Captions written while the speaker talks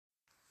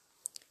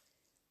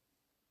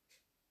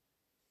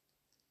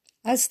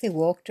As they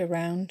walked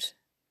around,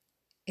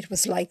 it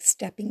was like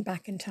stepping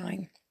back in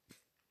time.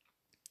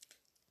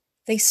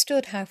 They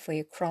stood halfway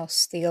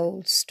across the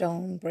old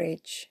stone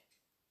bridge,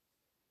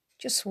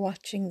 just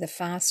watching the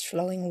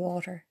fast-flowing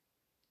water.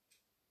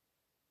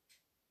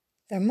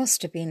 "There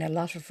must have been a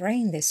lot of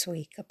rain this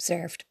week,"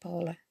 observed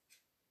Paula.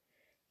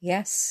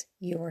 "Yes,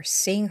 you are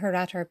seeing her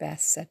at her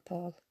best," said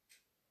Paul.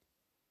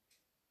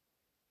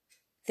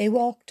 They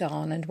walked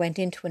on and went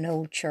into an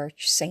old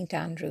church, St.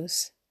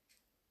 Andrew's.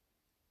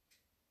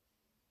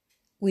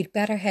 "We'd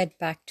better head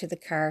back to the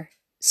car.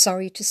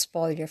 Sorry to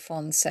spoil your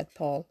fun," said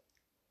Paul.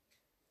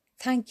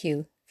 "Thank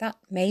you, that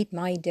made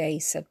my day,"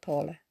 said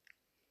Paula.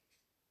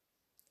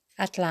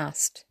 At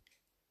last,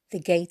 the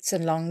gates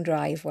and long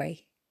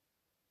driveway.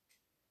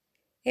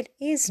 It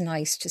is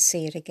nice to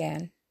see it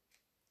again.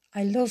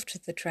 I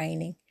loved the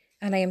training,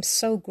 and I am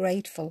so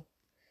grateful.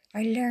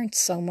 I learned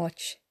so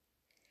much.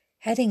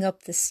 Heading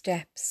up the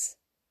steps.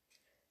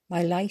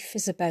 My life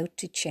is about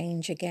to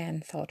change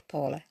again, thought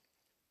Paula.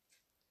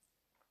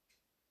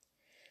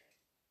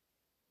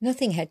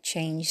 Nothing had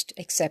changed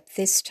except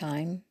this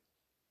time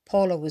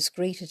Paula was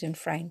greeted in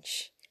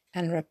French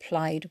and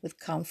replied with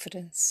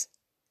confidence.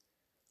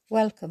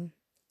 "Welcome.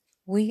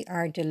 We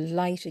are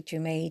delighted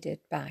you made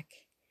it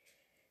back.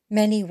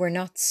 Many were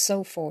not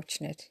so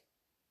fortunate.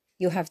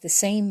 You have the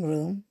same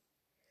room.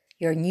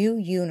 Your new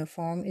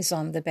uniform is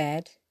on the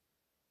bed.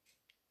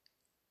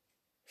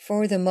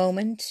 For the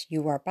moment,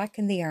 you are back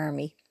in the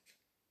army.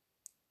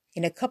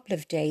 In a couple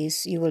of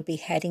days, you will be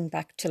heading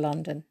back to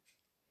London."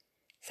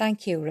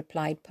 "Thank you,"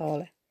 replied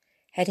Paula,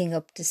 heading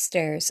up the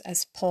stairs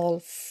as Paul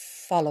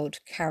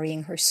followed,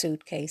 carrying her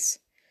suitcase.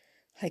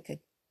 "I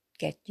could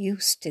get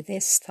used to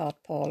this,"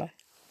 thought Paula.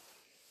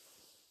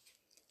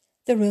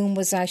 The room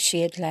was as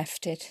she had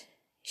left it.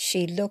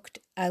 She looked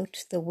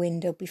out the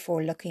window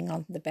before looking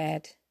on the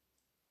bed.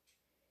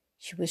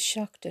 She was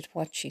shocked at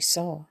what she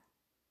saw.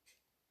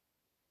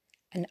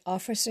 An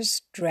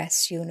officer's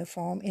dress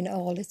uniform in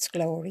all its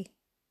glory.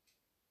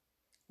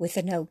 With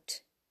a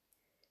note,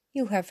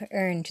 "You have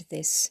earned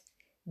this.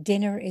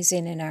 Dinner is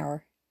in an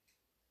hour."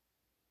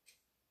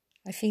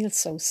 I feel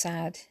so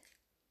sad.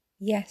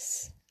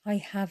 Yes, I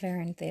have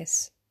earned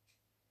this.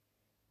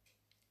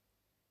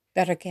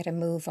 Better get a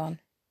move on.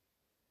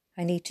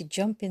 I need to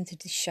jump into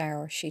the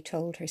shower, she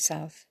told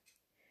herself.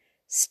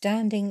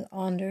 Standing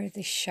under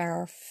the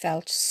shower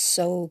felt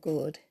so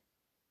good.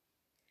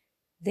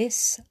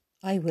 This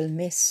I will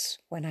miss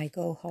when I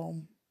go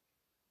home.